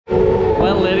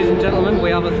and gentlemen, we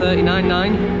have a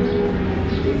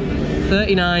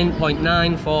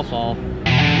 39.944.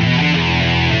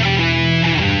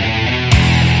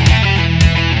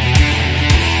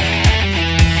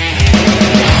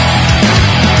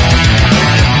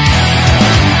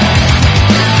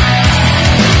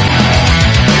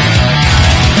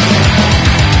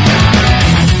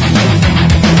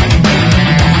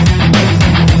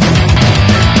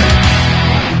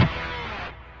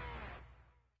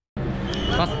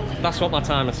 That's what my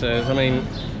timer says. I mean,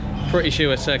 pretty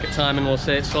sure circuit timing will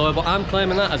say it's slower, but I'm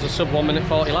claiming that as a sub 1 minute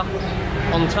 40 lap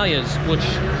on tyres, which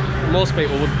most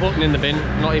people would put in the bin,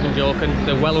 not even joking.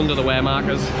 They're well under the wear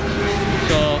markers.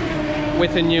 So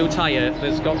with a new tyre,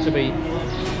 there's got to be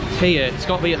here, it's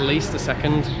got to be at least a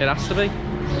second, it has to be.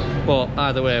 But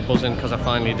either way, buzzing because I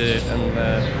finally did it, and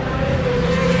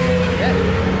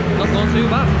yeah, not going too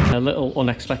bad. A little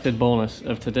unexpected bonus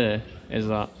of today is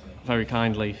that very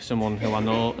kindly someone who I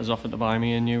know has offered to buy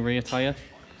me a new rear tyre.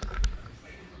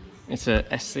 It's a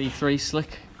SC3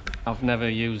 slick. I've never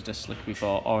used a slick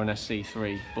before, or an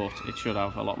SC3, but it should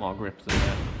have a lot more grip than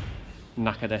the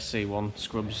knackered SC1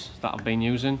 scrubs that I've been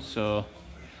using. So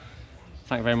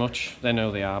thank you very much. They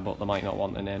know they are, but they might not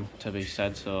want the name to be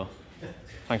said, so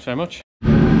thanks very much.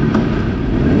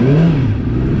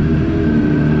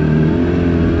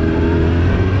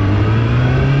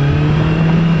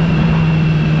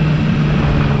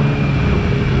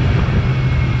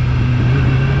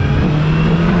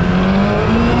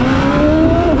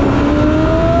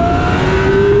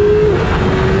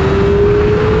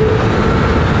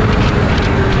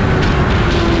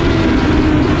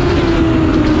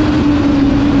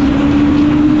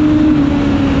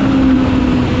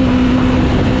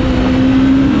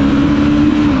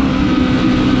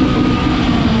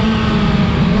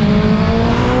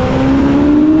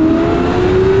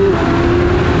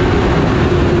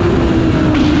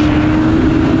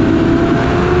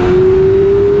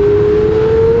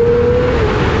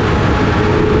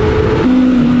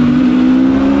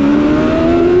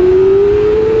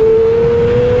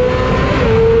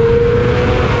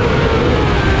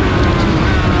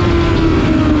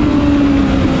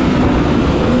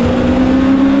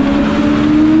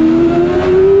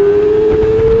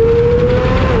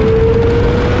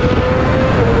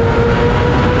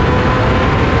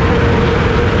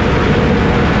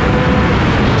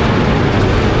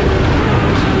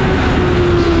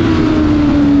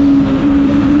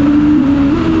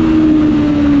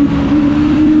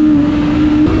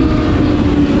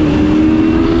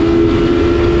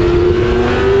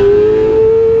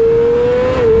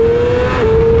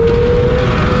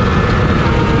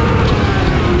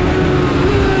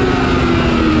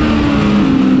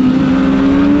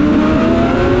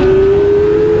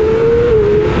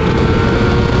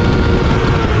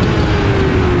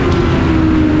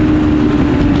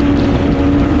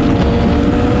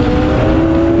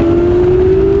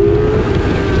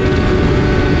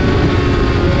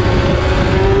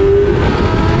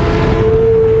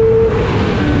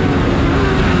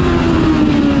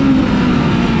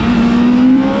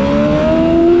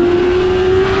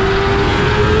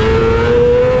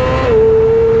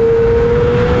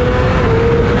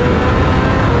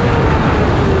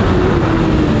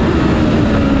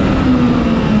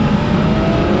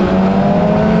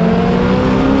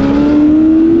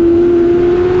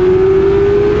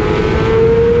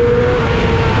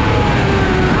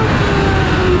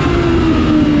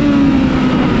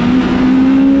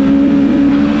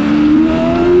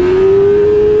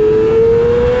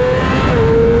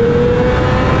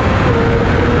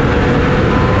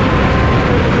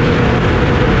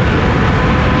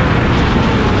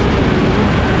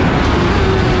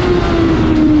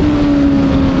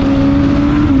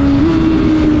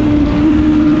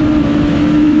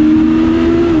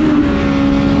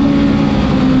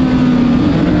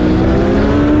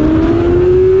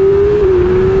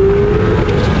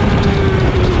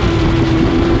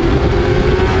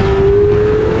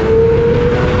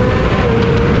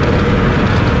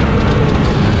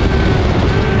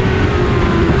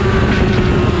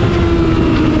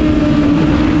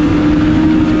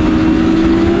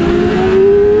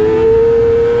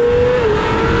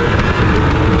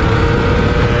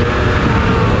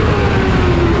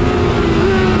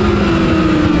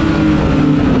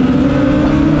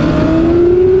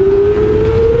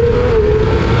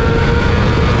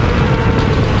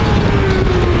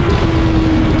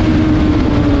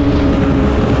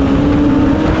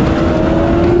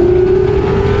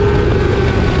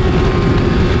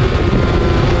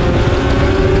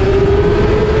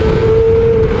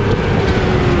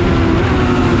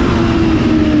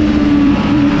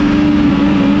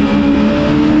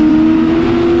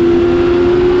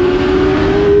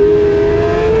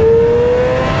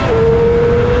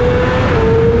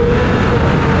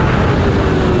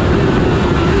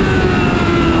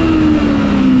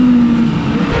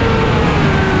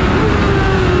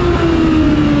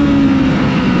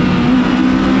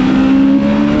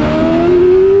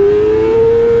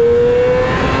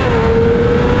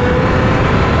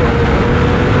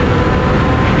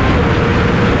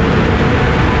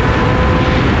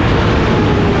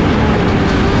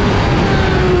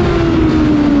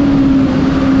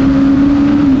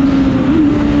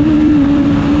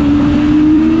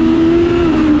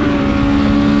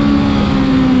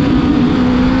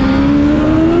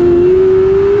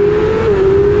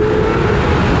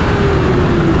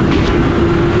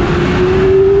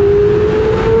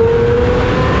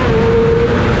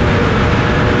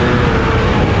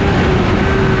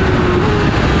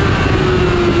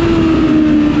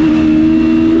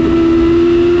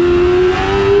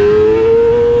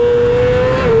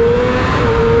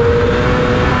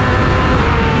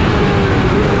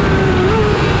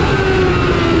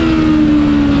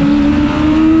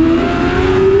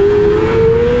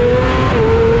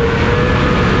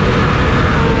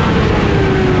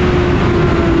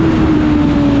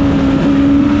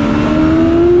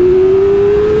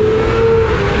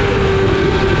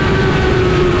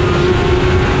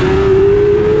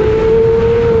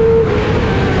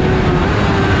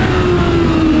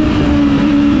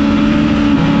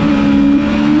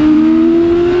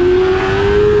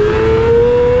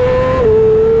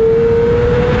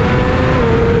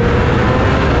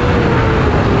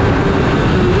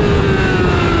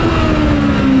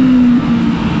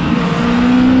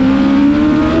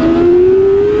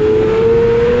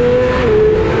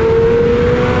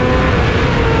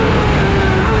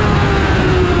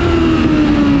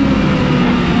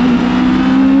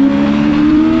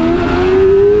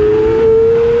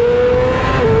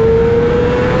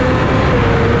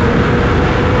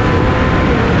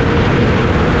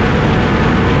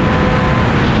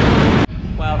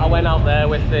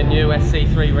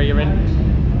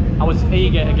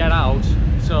 out,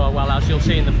 so well, as you'll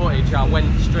see in the footage, I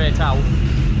went straight out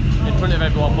in front of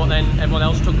everyone, but then everyone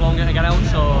else took longer to get out,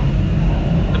 so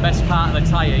the best part of the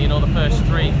tyre, you know, the first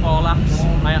 3-4 laps,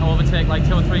 I had to overtake like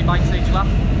 2 or 3 bikes each lap.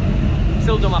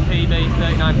 Still done my PB,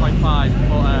 39.5,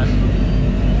 but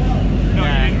no,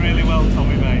 yeah. you did really well,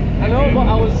 Tommy, mate. I know, but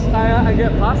I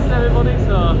get past everybody,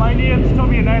 so... My name's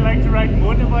Tommy and I like to ride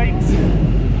motorbikes.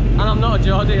 And I'm not a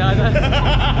Geordie either.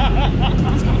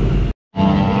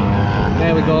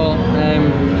 There we go.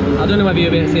 I don't know whether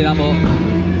you'll be able to see that, but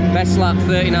best lap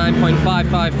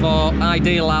 39.554,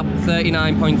 ideal lap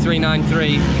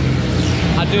 39.393.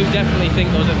 I do definitely think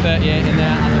there was a 38 in there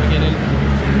at the beginning,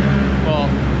 but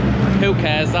who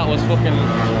cares? That was fucking...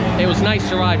 It was nice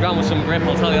to ride around with some grip,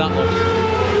 I'll tell you that much.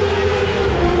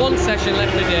 One session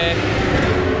left today.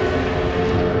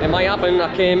 It might happen,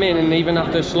 I came in and even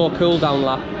after a slow cool down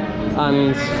lap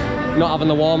and not having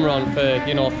the warmer on for,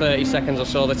 you know, 30 seconds or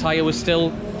so, the tyre was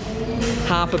still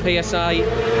half a PSI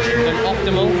than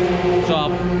optimal. So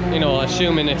I've, you know,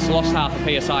 assuming it's lost half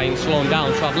a PSI and slowing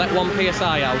down, so I've let 1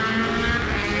 PSI out.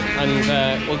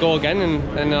 And we'll go again in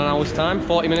an hour's time,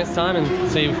 40 minutes time,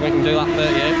 and see if we can do that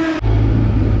 38.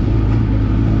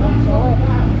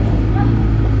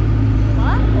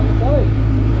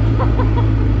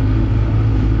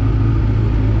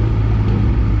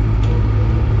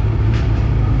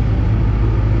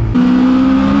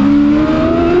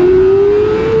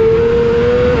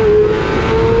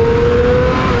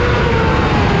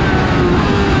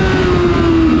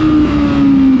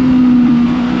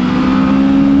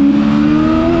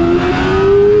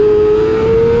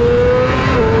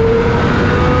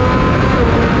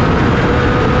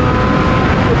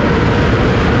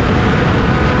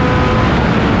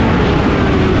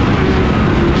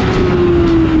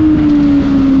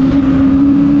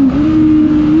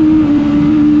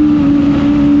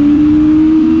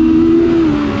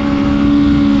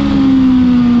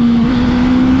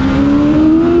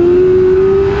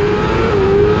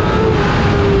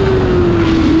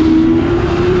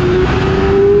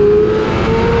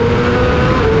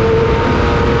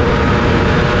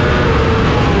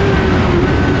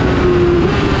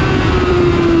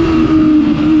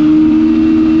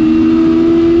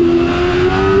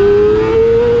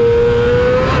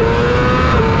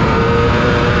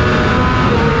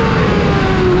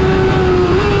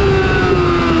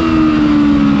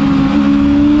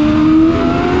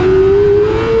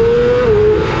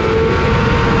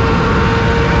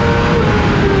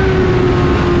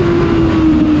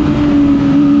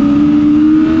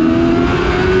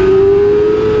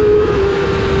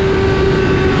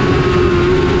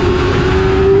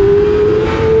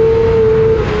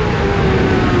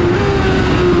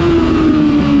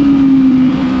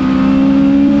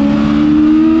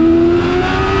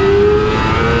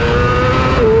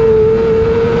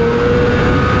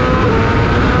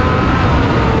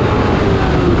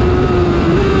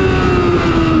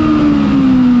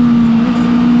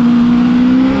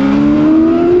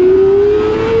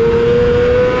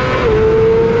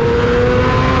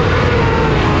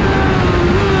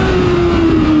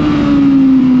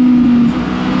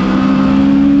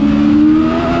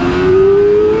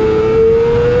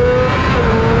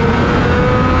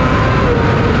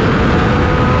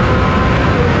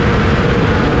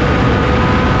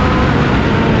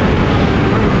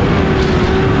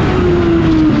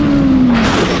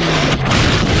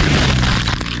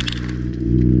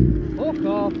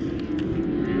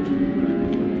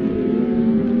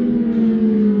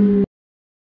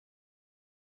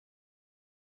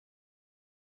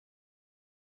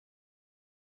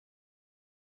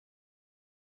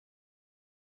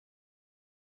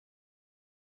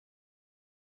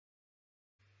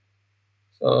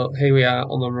 So here we are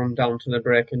on the run down to the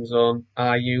braking zone.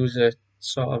 I use a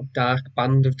sort of dark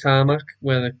band of tarmac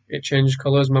where it changes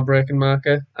colours, my braking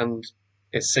marker, and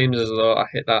it seems as though I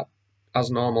hit that as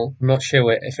normal. I'm not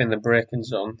sure if in the braking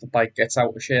zone the bike gets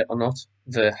out of shape or not.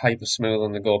 The hyper smooth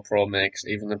on the GoPro makes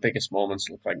even the biggest moments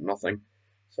look like nothing.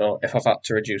 So if I've had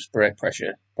to reduce brake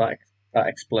pressure, that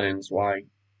explains why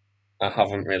I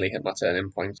haven't really hit my turning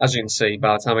point. As you can see,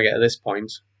 by the time I get to this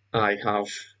point, I have...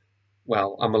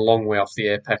 well, I'm a long way off the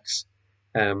apex,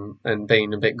 and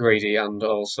being a bit greedy and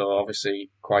also obviously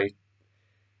quite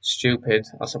stupid,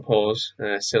 I suppose,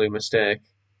 silly mistake,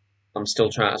 I'm still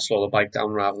trying to slow the bike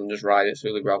down rather than just ride it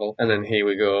through the gravel. And then here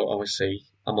we go, obviously,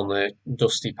 I'm on the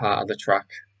dusty part of the track,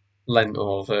 leant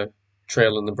over,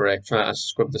 trailing the brake, trying to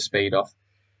scrub the speed off,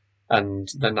 and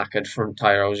the knackered front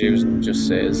tyre I was using just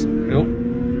says, nope.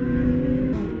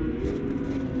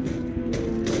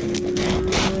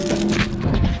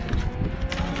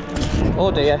 Oh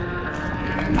dear.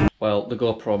 Well, the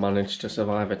GoPro managed to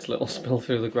survive its little spill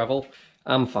through the gravel.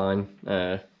 I'm fine.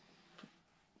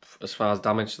 As far as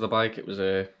damage to the bike, it was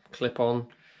a clip-on,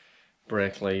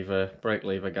 brake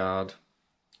lever guard.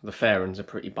 The fairings are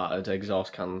pretty battered,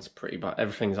 exhaust cans pretty bad.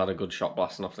 Everything's had a good shot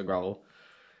blasting off the gravel.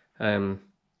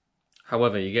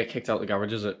 However, you get kicked out the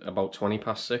garages at about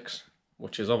 6:20,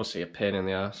 which is obviously a pain in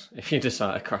the ass if you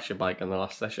decide to crash your bike in the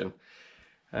last session.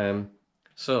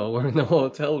 So we're in the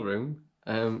hotel room,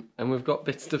 and we've got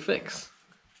bits to fix.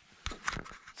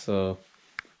 So,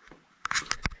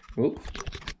 whoop.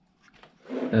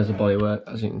 There's a bodywork.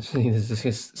 As you can see, there's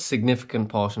a significant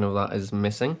portion of that is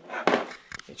missing.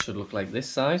 It should look like this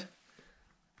side.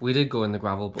 We did go in the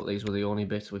gravel, but these were the only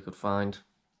bits we could find.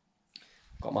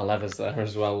 Got my leathers there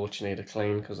as well, which need a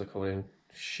clean because they're covered in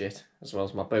shit, as well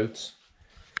as my boots.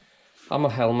 And my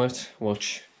helmet,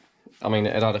 which, I mean,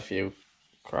 it had a few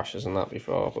crashes and that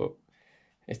before, but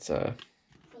it's for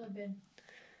the bin.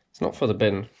 It's not for the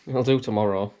bin. It'll do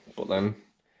tomorrow, but then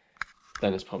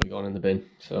it's probably gone in the bin.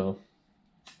 So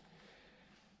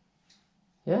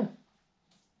yeah,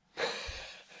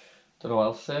 don't know what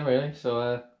else to say really.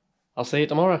 So I'll see you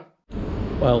tomorrow.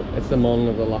 Well, it's the morning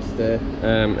of the last day.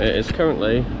 It is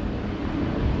currently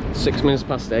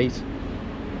 8:06.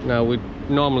 Now, we'd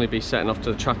normally be setting off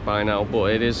to the track by now,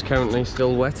 but it is currently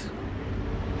still wet.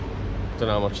 Don't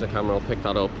know how much the camera will pick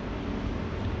that up.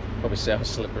 Probably see how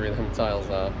slippery them tiles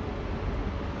are.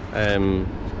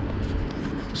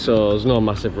 So there's no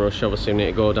massive rush. Obviously we need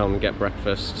to go down and get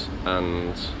breakfast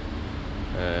and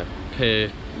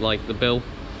pay like the bill,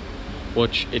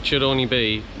 which it should only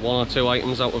be 1 or 2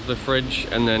 items out of the fridge,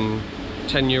 and then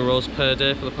 €10 per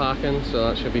day for the parking, so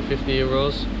that should be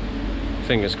 €50.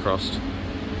 Fingers crossed.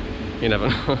 You never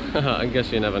know. I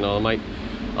guess you never know. I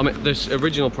mean, this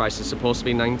original price is supposed to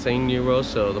be €19,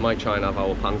 so they might try and have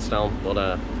our pants down, but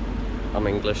I'm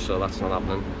English, so that's not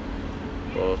happening.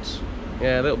 But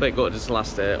yeah, a little bit gutted it's the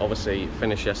last day. Obviously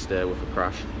finished yesterday with a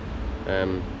crash.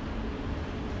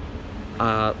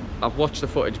 I've watched the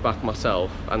footage back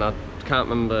myself, and I can't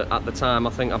remember at the time. I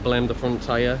think I blamed the front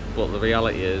tyre, but the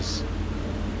reality is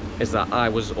that I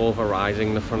was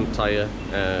over-rising the front tyre.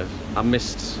 I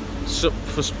missed,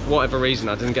 for whatever reason,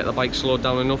 I didn't get the bike slowed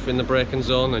down enough in the braking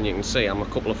zone, and you can see I'm a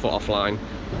couple of foot offline,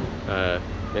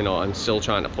 you know, and still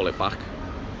trying to pull it back,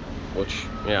 which,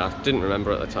 yeah, I didn't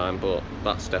remember at the time, but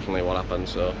that's definitely what happened.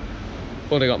 So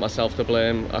I've only got myself to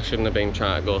blame. I shouldn't have been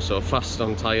trying to go so fast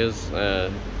on tyres,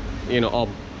 you know, or,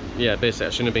 yeah, basically I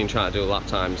shouldn't have been trying to do lap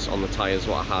times on the tyres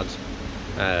what I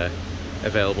had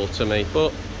available to me,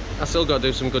 but I still got to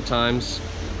do some good times.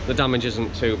 The damage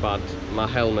isn't too bad. My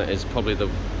helmet is probably the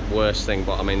worst thing,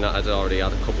 but I mean, that had already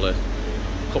had a couple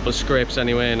of scrapes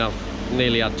anyway, and I've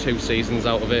nearly had 2 seasons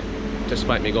out of it,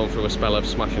 despite me going through a spell of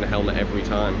smashing a helmet every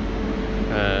time.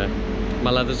 My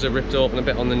leathers are ripped open a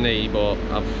bit on the knee, but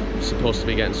I'm supposed to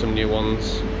be getting some new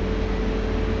ones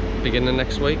beginning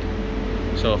next week,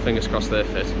 so fingers crossed they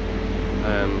fit.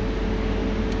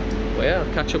 But yeah,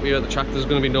 I'll catch up with you at the track. There's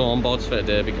going to be no onboards for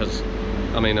today because,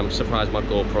 I mean, I'm surprised my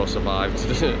GoPro survived,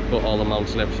 but all the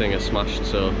mounts and everything are smashed,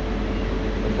 so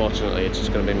unfortunately it's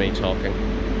just going to be me talking.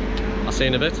 I'll see you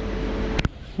in a bit.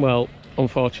 Well,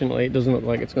 unfortunately it doesn't look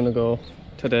like it's going to go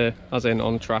today, as in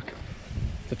on track.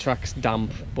 The track's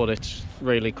damp, but it's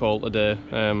really cold today.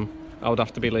 I would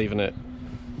have to be leaving it,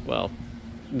 well,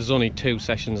 there's only 2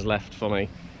 sessions left for me.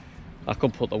 I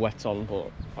could put the wets on,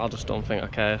 but I just don't think I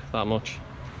care that much.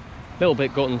 A little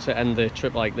bit gutting to end the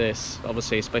trip like this,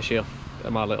 obviously, especially off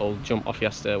my little jump off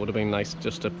yesterday. It would have been nice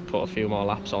just to put a few more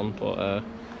laps on, but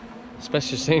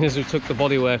especially seeing as we took the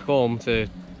bodywork home to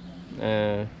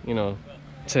you know,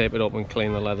 tape it up and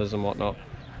clean the leathers and whatnot.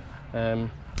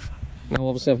 Now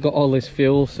obviously I've got all this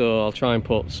fuel, so I'll try and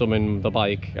put some in the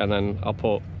bike, and then I'll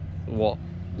put what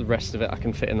the rest of it I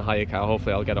can fit in the hire car.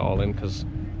 Hopefully I'll get it all in, because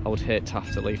I would hate to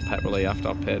have to leave petrol after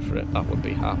I've paid for it. That would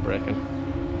be heartbreaking.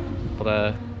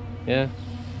 But yeah,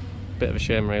 bit of a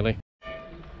shame really.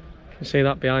 You see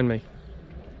that behind me?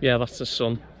 Yeah, that's the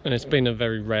sun, and it's been a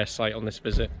very rare sight on this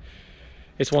visit.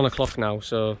 It's 1 o'clock now,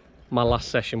 so my last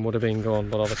session would have been gone,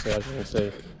 but obviously, as you can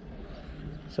see,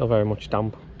 still very much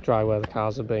damp, dry where the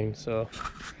cars have been, so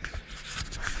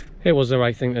it was the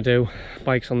right thing to do.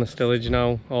 Bike's on the stillage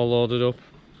now, all loaded up.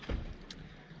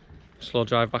 Slow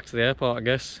drive back to the airport, I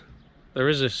guess. There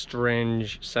is a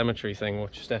strange cemetery thing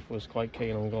which Steph was quite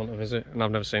keen on going to visit, and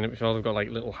I've never seen it before. They've got like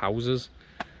little houses,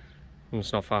 and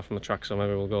it's not far from the track, so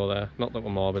maybe we'll go there. Not that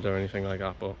we're morbid or anything like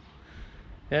that, but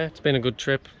yeah, it's been a good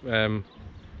trip.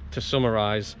 To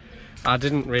summarise, I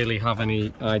didn't really have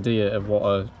any idea of what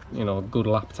a, you know, good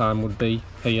lap time would be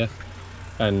here,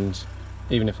 and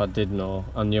even if I did know,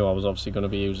 I knew I was obviously going to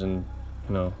be using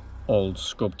you know, old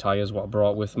scrub tyres what I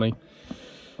brought with me.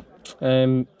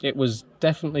 It was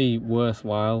definitely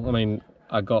worthwhile. I mean,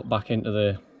 I got back into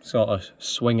the sort of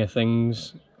swing of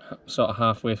things sort of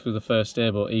halfway through the first day,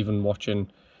 but even watching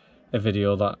a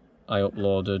video that I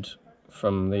uploaded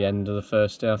from the end of the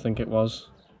first day, I think it was,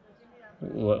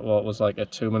 what was like a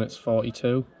 2 minutes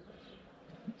 42,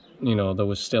 you know, there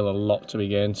was still a lot to be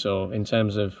gained. So in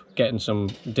terms of getting some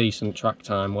decent track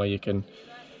time where you can,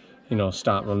 you know,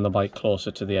 start running the bike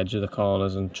closer to the edge of the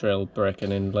corners and trail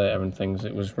braking in later and things,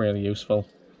 it was really useful.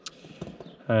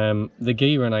 The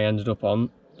gearing I ended up on,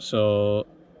 so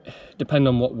depending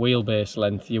on what wheelbase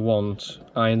length you want,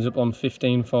 I ended up on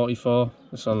 1544.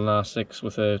 It's on an R6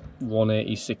 with a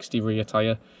 180/60 rear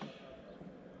tyre.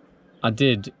 I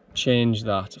did change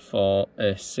that for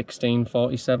a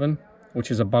 1647, which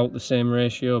is about the same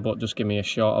ratio, but just give me a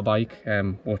shorter bike,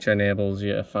 which enables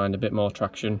you to find a bit more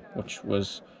traction, which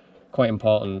was quite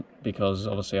important because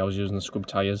obviously I was using the scrub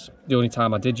tyres. The only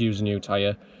time I did use a new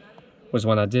tyre was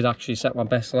when I did actually set my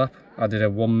best lap. I did a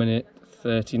 1 minute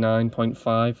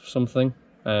 39.5 something,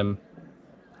 but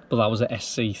that was a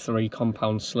SC3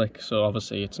 compound slick, so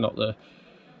obviously it's not the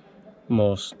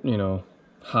most, you know,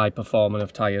 high performing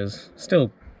of tyres. Still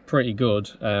pretty good,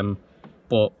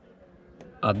 but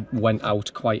I went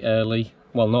out quite early.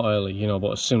 Well, not early, you know,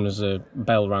 but as soon as the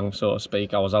bell rang, so to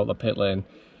speak, I was out the pit lane.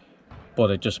 But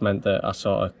it just meant that I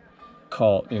sort of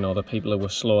caught, you know, the people who were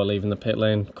slower leaving the pit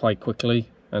lane quite quickly,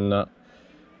 and that,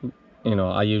 you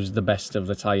know, I used the best of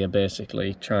the tyre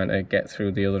basically, trying to get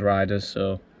through the other riders.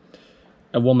 So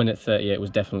a 1 minute 38 was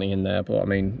definitely in there, but I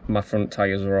mean, my front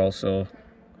tyres were also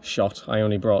shot. I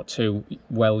only brought 2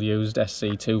 well-used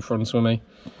SC2 fronts with me.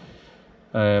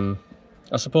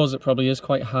 I suppose it probably is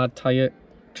quite a hard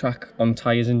track on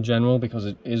tyres in general because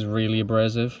it is really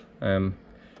abrasive.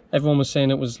 Everyone was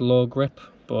saying it was low grip,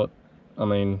 but I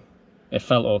mean, it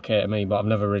felt okay to me, but I've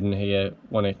never ridden here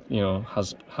when it, you know,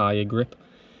 has higher grip.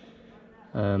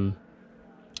 I'm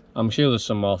sure there's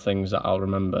some more things that I'll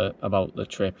remember about the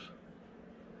trip.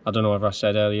 I don't know if I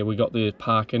said earlier, we got the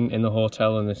parking in the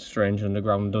hotel in this strange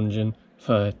underground dungeon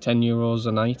for €10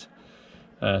 a night.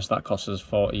 So that costs us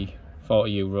 40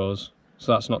 euros.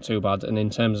 So that's not too bad. And in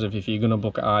terms of if you're going to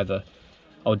book at either,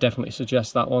 I would definitely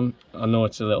suggest that one. I know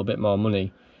it's a little bit more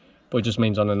money, but it just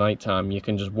means on a night time you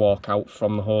can just walk out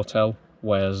from the hotel,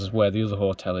 whereas where the other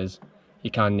hotel is, you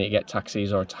kind of need to get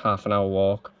taxis or it's a half an hour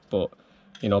walk. But,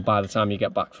 you know, by the time you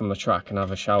get back from the track and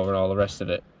have a shower and all the rest of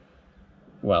it,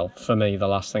 well, for me, the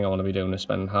last thing I want to be doing is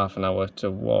spend half an hour to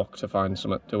walk to find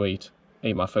something to eat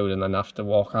my food, and then have to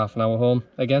walk half an hour home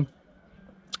again.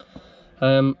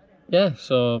 Yeah,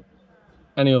 so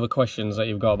any other questions that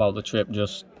you've got about the trip,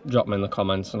 just drop them in the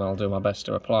comments and I'll do my best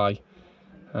to reply.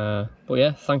 But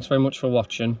yeah, thanks very much for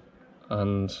watching,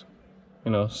 and,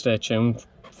 you know, stay tuned,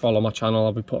 follow my channel.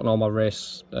 I'll be putting all my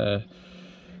race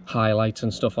highlights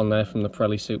and stuff on there from the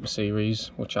Pirelli Super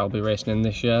Series, which I'll be racing in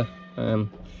this year.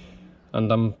 And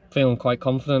I'm feeling quite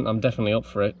confident. I'm definitely up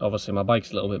for it. Obviously my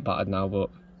bike's a little bit battered now, but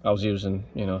I was using,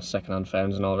 you know, second-hand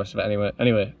fairings and all the rest of it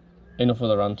anyway, enough of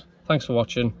the rant. Thanks for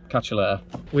watching, catch you later.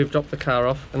 We've dropped the car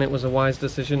off, and it was a wise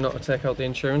decision not to take out the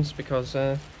insurance because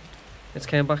it's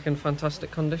came back in fantastic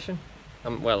condition.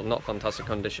 Well, not fantastic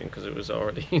condition because it was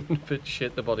already in a bit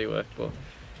shit, the bodywork, but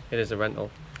it is a rental.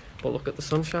 But look at the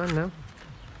sunshine now.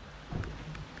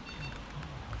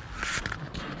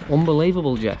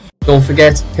 Unbelievable, Jeff. Don't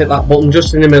forget, hit that button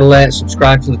just in the middle there,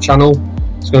 subscribe to the channel.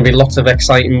 There's going to be lots of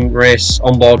exciting race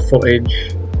onboard footage,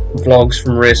 vlogs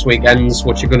from race weekends,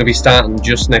 which are going to be starting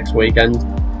just next weekend.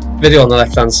 Video on the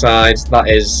left hand side, that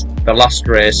is the last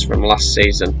race from last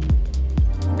season.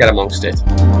 Get amongst it.